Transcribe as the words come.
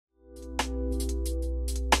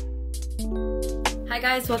Hi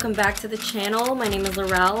guys, welcome back to the channel. My name is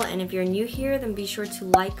Laurel, and if you're new here, then be sure to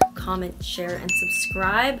like, comment, share, and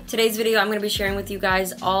subscribe. Today's video, I'm going to be sharing with you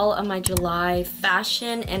guys all of my July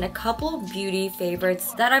fashion and a couple beauty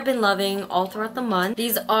favorites that I've been loving all throughout the month.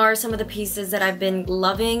 These are some of the pieces that I've been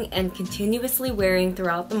loving and continuously wearing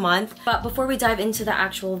throughout the month. But before we dive into the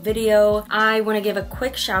actual video, I want to give a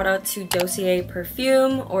quick shout out to Dossier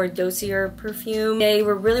Perfume or Dossier Perfume. They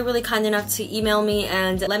were really kind enough to email me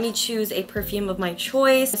and let me choose a perfume of my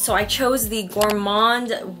choice. So I chose the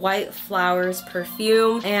Gourmand White Flowers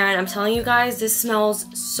perfume, and I'm telling you guys, this smells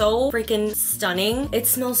so freaking stunning. It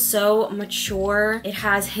smells so mature. It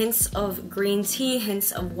has hints of green tea,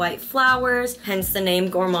 hints of white flowers, hence the name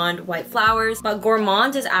Gourmand White Flowers. But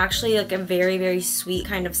Gourmand is actually like a very sweet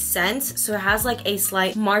kind of scent. So it has like a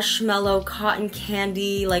slight marshmallow, cotton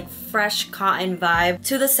candy, like fresh cotton vibe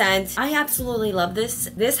to the scent. I absolutely love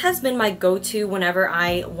this. This has been my go-to whenever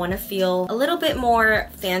I want to feel a little bit more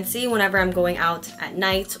fancy, whenever I'm going out at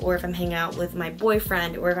night, or if I'm hanging out with my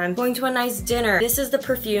boyfriend, or if I'm going to a nice dinner. This is the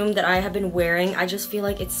perfume that I have been wearing. I just feel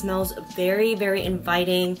like it smells very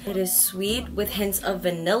inviting. It is sweet with hints of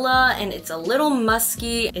vanilla, and it's a little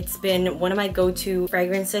musky. It's been one of my go-to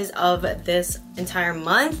fragrances of this entire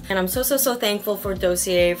month, and I'm so thankful for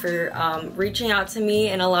Dossier for reaching out to me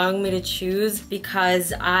and allowing me to choose,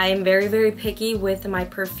 because I'm very picky with my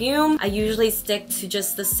perfume. I usually stick to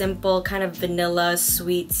just the simple kind of vanilla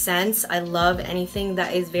sweet scents. I love anything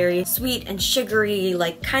that is very sweet and sugary,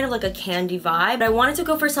 like kind of like a candy vibe. But I wanted to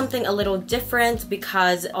go for something a little different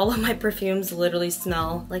because all of my perfumes literally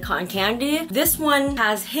smell like cotton candy. This one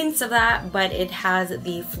has hints of that, but it has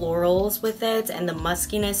the florals with it and the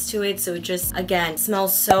muskiness to it, so it just again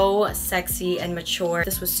smells so sexy and mature.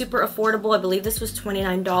 This was super affordable. I believe this was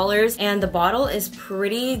 $29, and the bottle is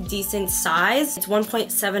pretty decent size. It's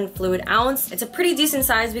 1.7 fluid ounce. It's a pretty decent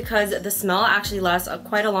size because the smell actually lasts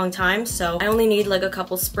quite a long time, so I only need like a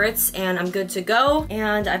couple spritz and I'm good to go,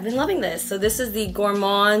 and I've been loving this. So this is the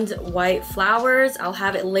Gourmand White Flowers. I'll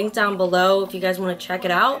have it linked down below if you guys want to check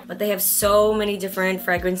it out, but they have so many different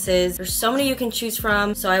fragrances. There's so many you can choose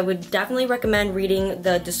from, so I would definitely recommend reading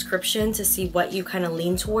the description to see what you kind of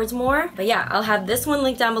lean towards more. But yeah, I'll have this one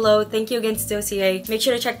linked down below. Thank you again to Dossier. Make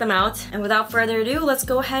sure to check them out, and without further ado, let's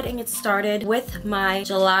go ahead and get started with my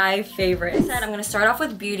July favorites. I'm gonna start off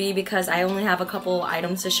with beauty because I only have a couple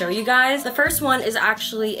items to show you guys. The first one is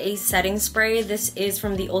actually a setting spray. This is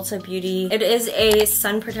from the Ulta Beauty. It is a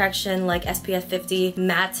sun protection like SPF 50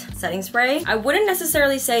 matte setting spray. I wouldn't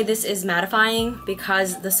necessarily say this is mattifying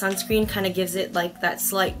because the sunscreen kind of gives it like that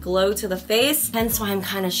slight glow to the face, hence why I'm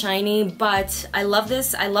kind of shiny, but I love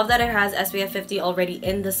this. I love that it has SPF 50 already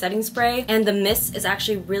in the setting spray, and the mist is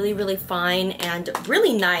actually really fine and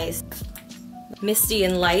really nice. Misty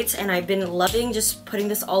and light, and I've been loving just putting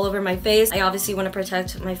this all over my face. I obviously want to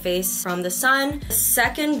protect my face from the sun. The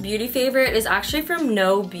second beauty favorite is actually from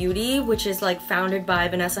No Beauty, which is like founded by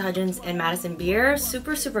Vanessa Hudgens and Madison Beer.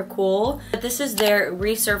 Super cool. But this is their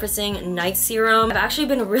resurfacing night serum. I've actually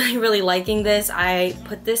been really liking this. I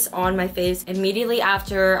put this on my face immediately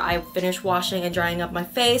after I finished washing and drying up my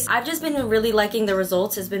face. I've just been really liking the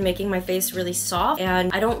results. It's been making my face really soft,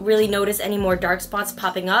 and I don't really notice any more dark spots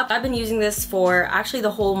popping up. I've been using this for actually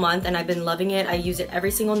the whole month, and I've been loving it. I use it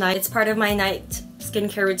every single night. It's part of my night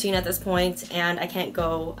skincare routine at this point, and I can't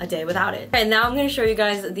go a day without it. Okay, now I'm going to show you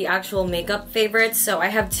guys the actual makeup favorites. So I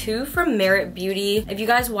have two from Merit Beauty. If you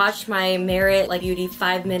guys watched my Merit like Beauty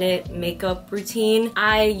 5-minute makeup routine,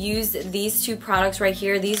 I used these two products right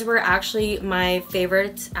here. These were actually my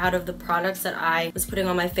favorites out of the products that I was putting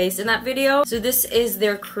on my face in that video. So this is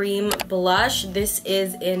their cream blush. This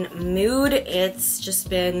is in Mood. It's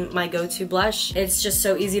just been my go-to blush. It's just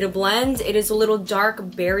so easy to blend. It is a little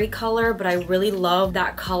dark berry color, but I really love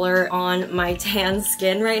that color on my tan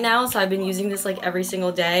skin right now, so I've been using this like every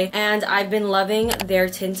single day. And I've been loving their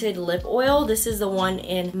tinted lip oil. This is the one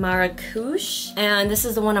in Maracouche, and this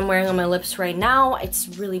is the one I'm wearing on my lips right now. It's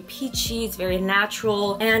really peachy, it's very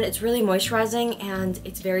natural, and it's really moisturizing, and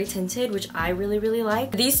it's very tinted, which I really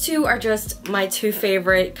like. These two are just my two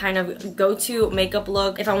favorite kind of go-to makeup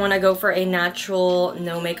look if I want to go for a natural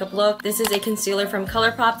no makeup look. This is a concealer from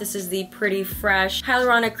ColourPop. This is the Pretty Fresh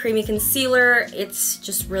Hyaluronic Creamy Concealer. It's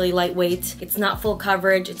just really lightweight. It's not full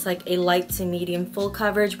coverage. It's like a light to medium full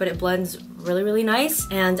coverage, but it blends really nice,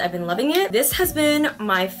 and I've been loving it. This has been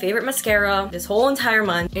my favorite mascara this whole entire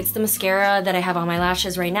month. It's the mascara that I have on my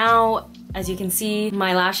lashes right now. As you can see,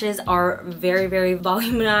 my lashes are very, very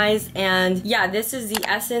volumized. And yeah, this is the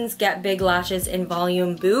Essence Get Big Lashes in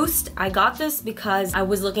Volume Boost. I got this because I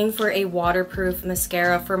was looking for a waterproof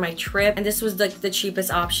mascara for my trip, and this was like the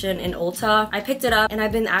cheapest option in Ulta. I picked it up and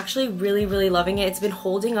I've been actually really, really loving it. It's been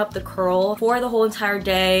holding up the curl for the whole entire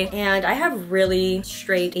day, and I have really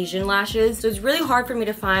straight Asian lashes, so it's really hard for me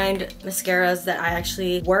to find mascaras that I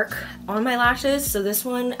actually work on my lashes. So this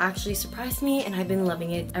one actually surprised me and I've been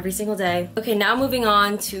loving it every single day. Okay, now moving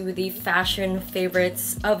on to the fashion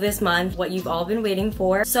favorites of this month, what you've all been waiting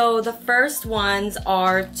for. So the first ones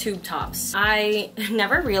are tube tops. I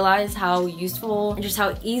never realized how useful and just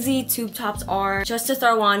how easy tube tops are just to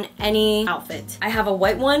throw on any outfit. I have a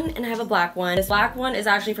white one and I have a black one. This black one is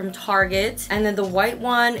actually from Target, and then the white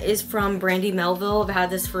one is from Brandy Melville. I've had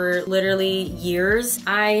this for literally years.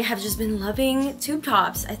 I have just been loving tube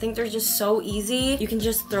tops. I think they're just so easy. You can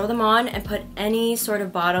just throw them on and put any sort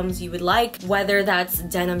of bottoms you would like, whether that's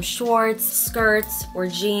denim shorts, skirts, or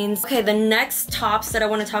jeans. Okay, the next tops that I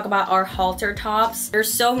want to talk about are halter tops.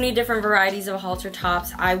 There's so many different varieties of halter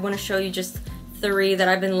tops. I want to show you just 3 that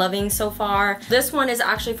I've been loving so far. This one is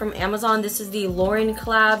actually from Amazon. This is the Lauren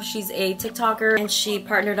collab. She's a TikToker and she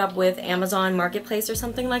partnered up with Amazon Marketplace or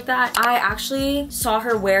something like that. I actually saw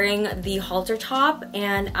her wearing the halter top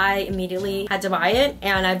and I immediately had to buy it,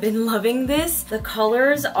 and I've been loving this. The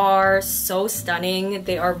colors are so stunning.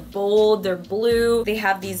 They are bold, they're blue, they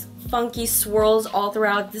have these funky swirls all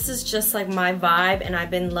throughout. This is just like my vibe, and I've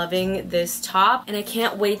been loving this top, and I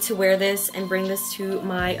can't wait to wear this and bring this to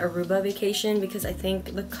my Aruba vacation because I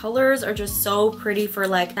think the colors are just so pretty for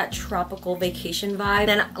like that tropical vacation vibe.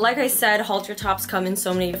 And like I said, halter tops come in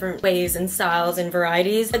so many different ways and styles and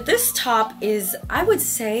varieties, but this top is, I would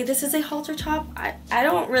say this is a halter top. I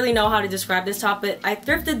don't really know how to describe this top, but I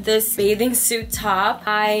thrifted this bathing suit top.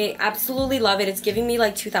 I absolutely love it. It's giving me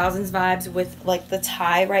like 2000s vibes with like the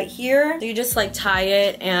tie right here. So you just like tie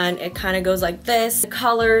it and it kind of goes like this. The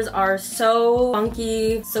colors are so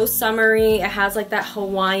funky, so summery. It has like that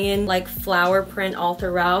Hawaiian like flower print all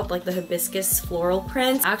throughout, like the hibiscus floral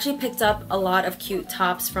print. I actually picked up a lot of cute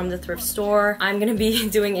tops from the thrift store. I'm gonna be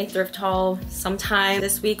doing a thrift haul sometime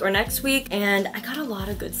this week or next week, and I got a lot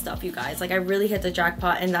of good stuff, you guys. Like I really hit the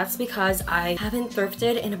jackpot, and that's because I haven't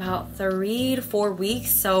thrifted in about 3 to 4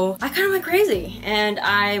 weeks. So I kind of went crazy and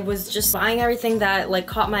I was just buying everything that like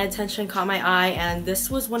caught my attention, caught my eye, and this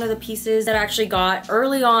was one of the pieces that I actually got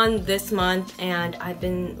early on this month, and I've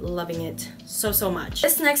been loving it so much.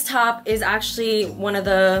 This next top is actually one of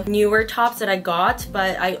the newer tops that I got,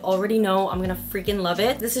 but I already know I'm gonna freaking love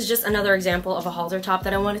it. This is just another example of a halter top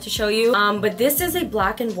that I wanted to show you. But this is a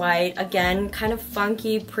black and white, again, kind of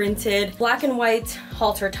funky printed black and white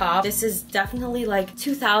halter top. This is definitely like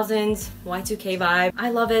 2000s Y2K vibe. I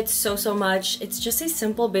love it so much. It's just a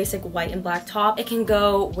simple basic white and black top. It can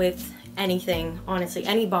go with anything, honestly,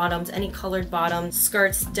 any bottoms, any colored bottoms,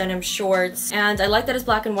 skirts, denim shorts, and I like that it's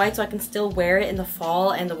black and white so I can still wear it in the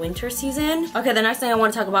fall and the winter season. Okay, the next thing I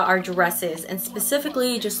want to talk about are dresses, and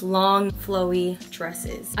specifically just long flowy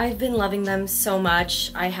dresses. I've been loving them so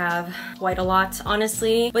much. I have quite a lot,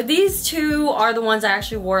 honestly, but these two are the ones I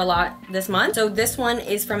actually wore a lot this month. So this one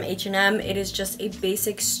is from H&M. It is just a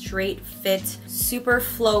basic straight fit, super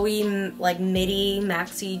flowy like midi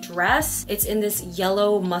maxi dress. It's in this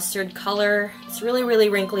yellow mustard color. It's really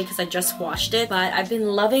wrinkly because I just washed it, but I've been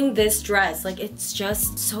loving this dress. Like it's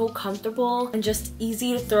just so comfortable and just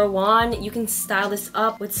easy to throw on. You can style this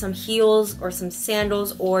up with some heels or some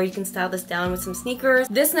sandals, or you can style this down with some sneakers.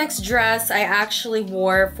 This next dress I actually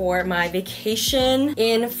wore for my vacation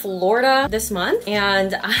in Florida this month,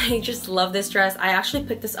 and I just love this dress. I actually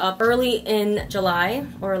picked this up early in July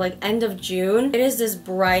or like end of June. It is this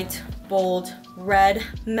bright, bold red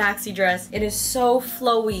maxi dress. It is so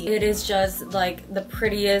flowy. It is just like the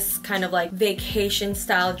prettiest kind of like vacation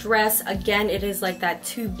style dress. Again, it is like that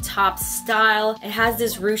tube top style. It has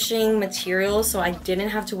this ruching material, so I didn't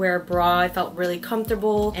have to wear a bra. I felt really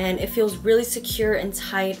comfortable and it feels really secure and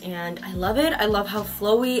tight, and I love it. I love how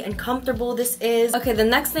flowy and comfortable this is. Okay, the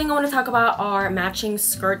next thing I want to talk about are matching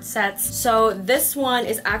skirt sets. So this one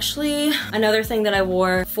is actually another thing that I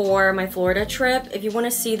wore for my Florida trip. If you want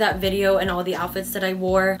to see that video and all the outfits that I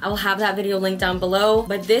wore, I will have that video linked down below.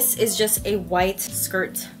 But this is just a white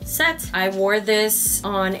skirt set. I wore this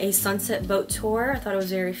on a sunset boat tour. I thought it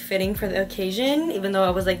was very fitting for the occasion, even though I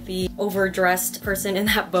was like the overdressed person in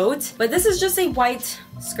that boat. But this is just a white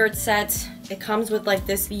skirt set. It comes with like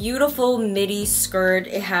this beautiful midi skirt.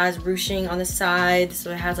 It has ruching on the side,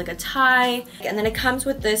 so it has like a tie. And then it comes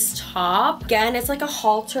with this top. Again, it's like a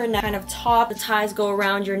halter neck kind of top. The ties go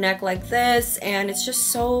around your neck like this, and it's just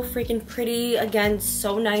so freaking pretty. Again,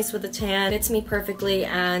 so nice with the tan. Fits me perfectly,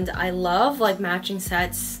 and I love like matching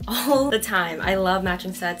sets all the time. I love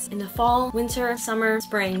matching sets in the fall, winter, summer,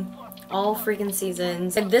 spring. All freaking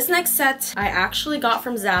seasons. And this next set I actually got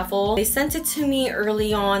from Zaful. They sent it to me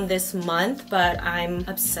early on this month, but I'm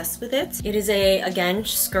obsessed with it. It is a, again,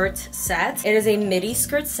 skirt set. It is a midi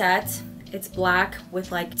skirt set. It's black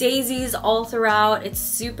with like daisies all throughout. It's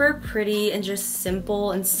super pretty and just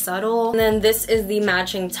simple and subtle. And then this is the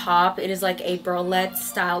matching top. It is like a bralette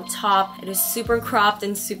style top. It is super cropped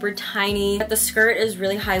and super tiny. But the skirt is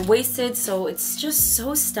really high-waisted, so it's just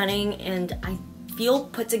so stunning, and I feel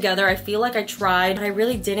put together. I feel like I tried, but I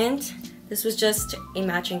really didn't. This was just a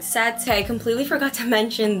matching set. Okay, I completely forgot to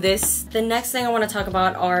mention this. The next thing I want to talk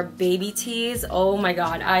about are baby tees. Oh my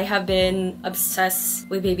god, I have been obsessed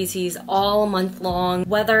with baby tees all month long.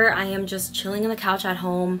 Whether I am just chilling on the couch at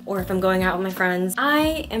home or if I'm going out with my friends,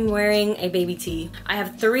 I am wearing a baby tee. I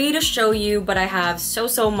have 3 to show you, but I have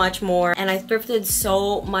so much more, and I thrifted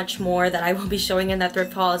so much more that I will be showing in that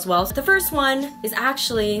thrift haul as well. So the first one is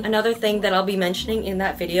actually another thing that I'll be mentioning in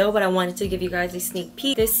that video, but I wanted to give you guys a sneak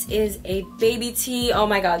peek. This is a baby tee. Oh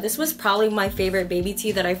my god, this was probably my favorite baby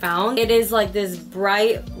tee that I found. It is like this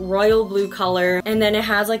bright royal blue color, and then it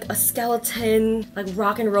has like a skeleton like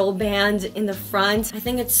rock and roll band in the front. I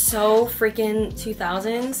think it's so freaking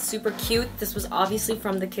 2000s, super cute. This was obviously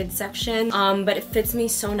from the kids section, but it fits me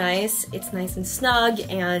so nice. It's nice and snug,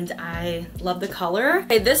 and I love the color.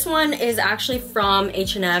 Okay, this one is actually from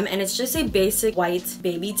H&M, and it's just a basic white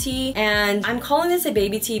baby tee, and I'm calling this a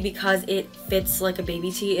baby tee because it fits like a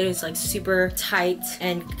baby tee. It is like super tight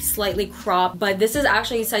and slightly cropped, but this is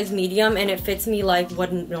actually a size medium, and it fits me like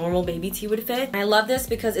what a normal baby tee would fit. I love this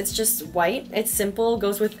because it's just white, it's simple,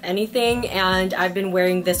 goes with anything, and I've been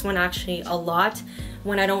wearing this one actually a lot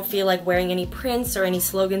when I don't feel like wearing any prints or any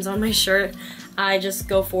slogans on my shirt. I just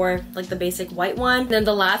go for like the basic white one. Then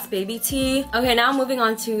the last baby tee. Okay, now moving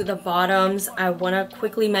on to the bottoms. I want to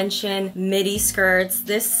quickly mention midi skirts.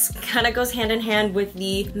 This kind of goes hand in hand with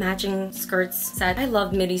the matching skirts set. I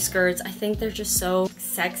love midi skirts. I think they're just so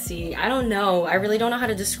sexy. I don't know. I really don't know how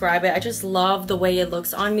to describe it. I just love the way it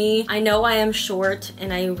looks on me. I know I am short,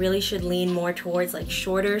 and I really should lean more towards like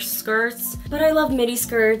shorter skirts, but I love midi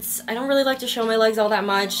skirts. I don't really like to show my legs all that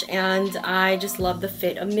much, and I just love the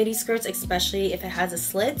fit of midi skirts, especially if it has a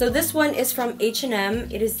slit. So this one is from H&M.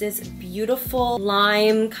 It is this beautiful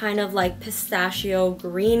lime kind of like pistachio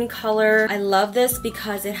green color. I love this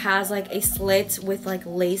because it has like a slit with like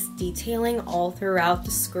lace detailing all throughout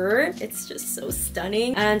the skirt. It's just so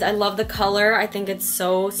stunning, and I love the color. I think it's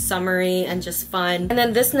so summery and just fun. And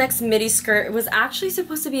then this next midi skirt was actually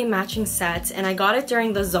supposed to be a matching set, and I got it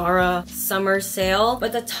during the Zara summer sale,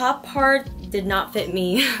 but the top part did not fit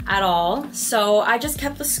me at all, so I just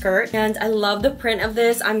kept the skirt, and I love the print of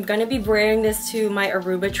this. I'm gonna be wearing this to my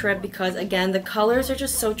Aruba trip because again, the colors are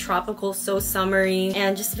just so tropical, so summery,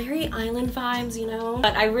 and just very island vibes, you know?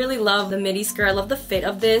 But I really love the midi skirt. I love the fit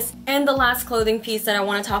of this. And the last clothing piece that I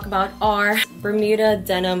want to talk about are Bermuda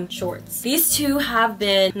denim shorts. These two have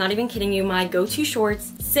been, not even kidding you, my go-to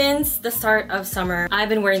shorts since the start of summer. I've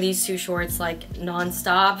been wearing these two shorts like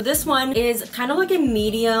non-stop. This one is kind of like a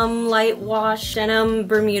medium light wash denim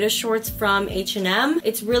Bermuda shorts from H&M.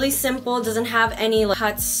 It's really simple, doesn't have any like,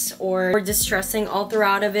 cuts or distressing all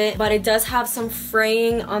throughout of it, but it does have some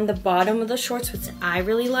fraying on the bottom of the shorts, which I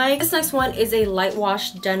really like. This next one is a light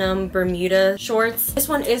wash denim Bermuda shorts. This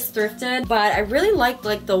one is thrifted, but I really like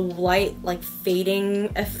the light like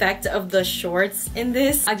fading effect of the shorts in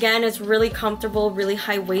this. Again, it's really comfortable, really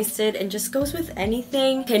high-waisted, and just goes with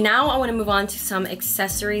anything. Okay, now I want to move on to some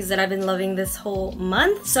accessories that I've been loving this whole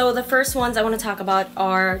month. So the first ones I want to talk about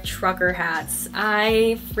are trucker hats.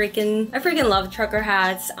 I freaking love trucker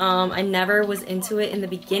hats. I never was into it in the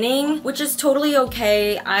beginning, which is totally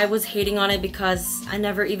okay. I was hating on it because I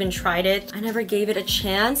never even tried it. I never gave it a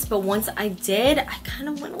chance, but once I did, I kind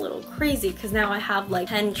of went a little crazy because now I have like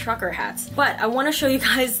 10 trucker hats. But I want to show you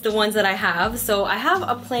guys the ones that I have. So I have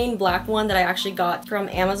a plain black one that I actually got from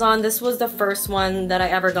Amazon. This was the first one that I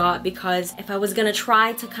ever got because if I was gonna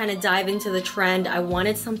try to kind of dive into the trend, I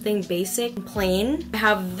wanted something basic and plain. I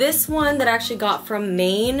have this one that I actually got from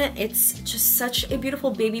Maine. It's just such a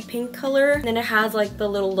beautiful baby pink color. And then it has like the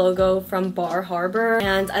little logo from Bar Harbor.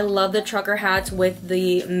 And I love the trucker hats with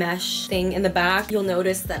the mesh thing in the back. You'll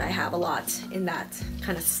notice that I have a lot in that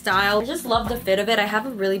kind of style. I just love the fit of it. I have a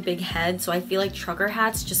really big head, so so I feel like trucker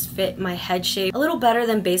hats just fit my head shape a little better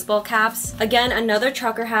than baseball caps. Again, another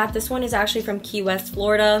trucker hat. This one is actually from Key West,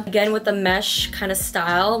 Florida. Again, with the mesh kind of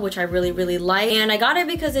style, which I really like. And I got it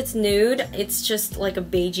because it's nude. It's just like a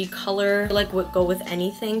beigey color. I like would go with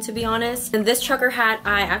anything, to be honest. And this trucker hat,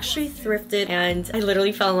 I actually thrifted and I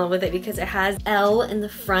literally fell in love with it because it has L in the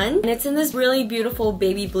front. And it's in this really beautiful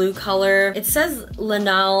baby blue color. It says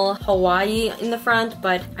Lanal Hawaii in the front,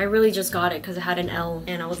 but I really just got it because it had an L.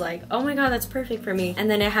 And I was like, oh my god, that's perfect for me. And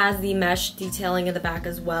then it has the mesh detailing in the back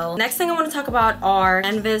as well. Next thing I want to talk about are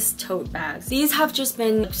canvas tote bags. These have just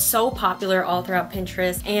been so popular all throughout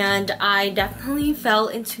Pinterest, and I definitely fell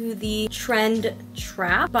into the trend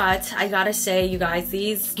trap. But I gotta say, you guys,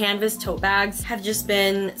 these canvas tote bags have just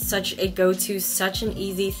been such a go-to, such an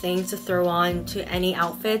easy thing to throw on to any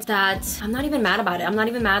outfit that I'm not even mad about it. I'm not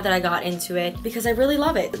even mad that I got into it because I really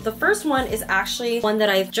love it. The first one is actually one that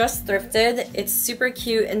I've just thrifted. It's super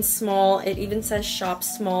cute and small. It even says shop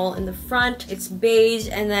small in the front. It's beige,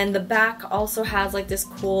 and then the back also has like this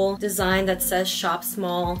cool design that says shop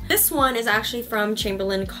small. This one is actually from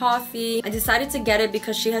Chamberlain Coffee. I decided to get it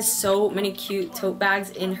because she has so many cute tote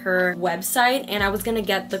bags in her website, and I was gonna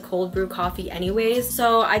get the cold brew coffee anyways,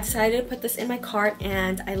 so I decided to put this in my cart,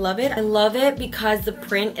 and I love it. I love it because the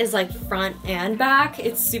print is like front and back.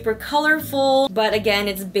 It's super colorful, but again,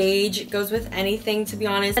 it's beige. It goes with anything, to be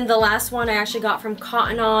honest. And the last one I actually got from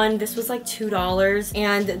Cotton On. This was like $2,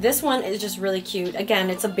 and this one is just really cute. Again,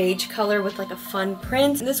 it's a beige color with like a fun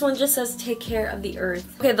print. And this one just says take care of the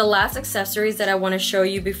earth. Okay, the last accessories that I want to show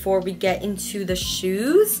you before we get into the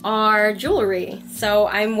shoes are jewelry. So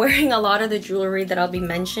I'm wearing a lot of the jewelry that I'll be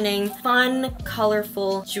mentioning. Fun,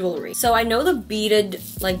 colorful jewelry. So I know the beaded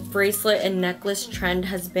like bracelet and necklace trend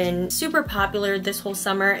has been super popular this whole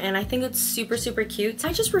summer, and I think it's super cute.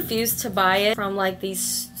 I just refuse to buy it from like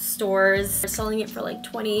these stores. They're selling it for like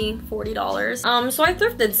 $20, $40. So I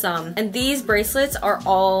thrifted some, and these bracelets are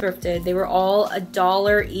all thrifted. They were all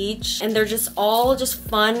 $1 each, and they're just all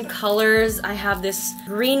fun colors. I have this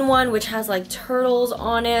green one which has like turtles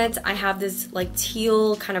on it. I have this like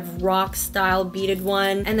teal kind of rock style beaded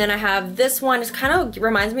one, and then I have this one. It kind of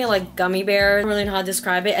reminds me of like gummy bear. I don't really know how to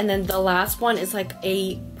describe it. And then the last one is like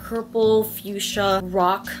a purple fuchsia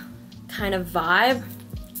rock kind of vibe.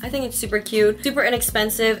 I think it's super cute, super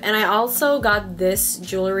inexpensive, and I also got this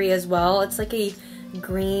jewelry as well. It's like a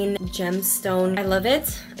green gemstone. I love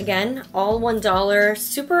it. Again, all $1,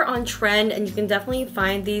 super on trend, and you can definitely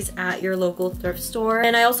find these at your local thrift store.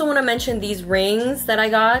 And I also want to mention these rings that I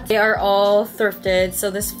got. They are all thrifted. So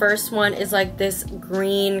this first one is like this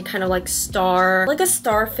green kind of like star, like a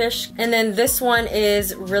starfish. And then this one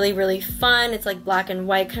is really fun. It's like black and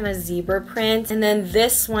white kind of zebra print. And then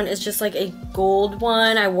this one is just like a gold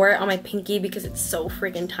one. I wore it on my pinky because it's so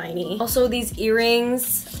freaking tiny. Also, these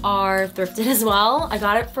earrings are thrifted as well. I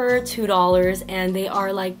got it for $2, and they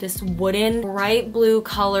are like this wooden bright blue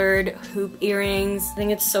colored hoop earrings. I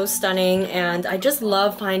think it's so stunning, and I just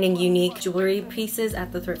love finding unique jewelry pieces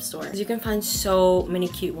at the thrift store because you can find so many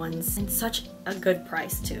cute ones and such a good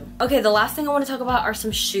price too. Okay, the last thing I want to talk about are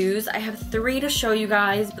some shoes. I have 3 to show you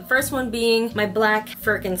guys. The first one being my black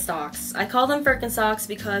Birkenstocks. I call them Birkenstocks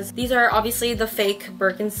because these are obviously the fake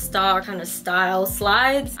Birkenstock kind of style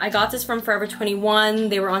slides. I got this from Forever 21.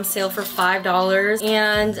 They were on sale for $5,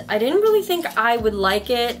 and I didn't really think I would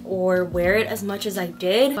like it or wear it as much as I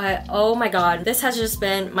did, but oh my god, this has just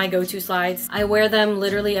been my go-to slides. I wear them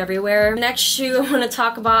literally everywhere. The next shoe I want to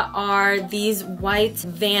talk about are these white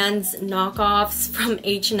Vans knockoffs from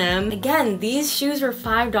H&M. Again, these shoes were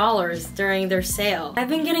 $5 during their sale. I've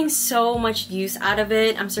been getting so much use out of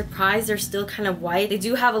it. I'm surprised they're still kind of white. They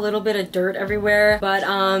do have a little bit of dirt everywhere, but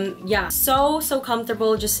yeah, so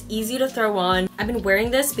comfortable, just easy to throw on. I've been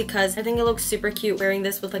wearing this because I think it looks super cute wearing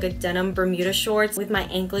this with like a denim Bermuda shorts with my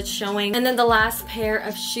anklets showing. And then the last pair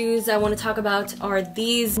of shoes I want to talk about are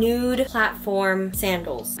these nude platform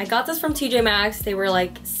sandals. I got this from TJ Maxx. They were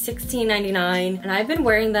like $16.99, and I've been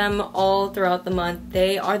wearing them all throughout the month.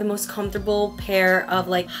 They are the most comfortable pair of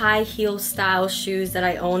like high heel style shoes that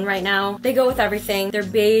I own right now. They go with everything. They're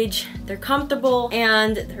beige, they're comfortable,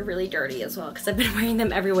 and they're really dirty as well because I've been wearing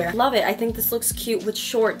them everywhere. Love it. I think this looks cute with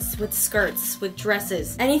shorts, with skirts, with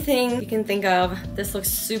dresses, anything you can think of. This looks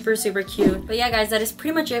super cute. But yeah guys, that is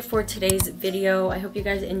pretty much it for today's video. I hope you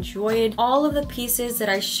guys enjoyed all of the pieces that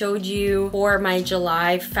I showed you for my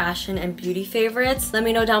July fashion and beauty favorites. Let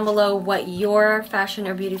me know down below what your fashion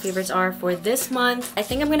or beauty favorites are for this month. I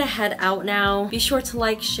think I'm gonna head out now. Be sure to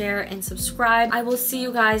like, share, and subscribe. I will see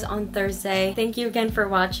you guys on Thursday. Thank you again for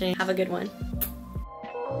watching. Have a good one.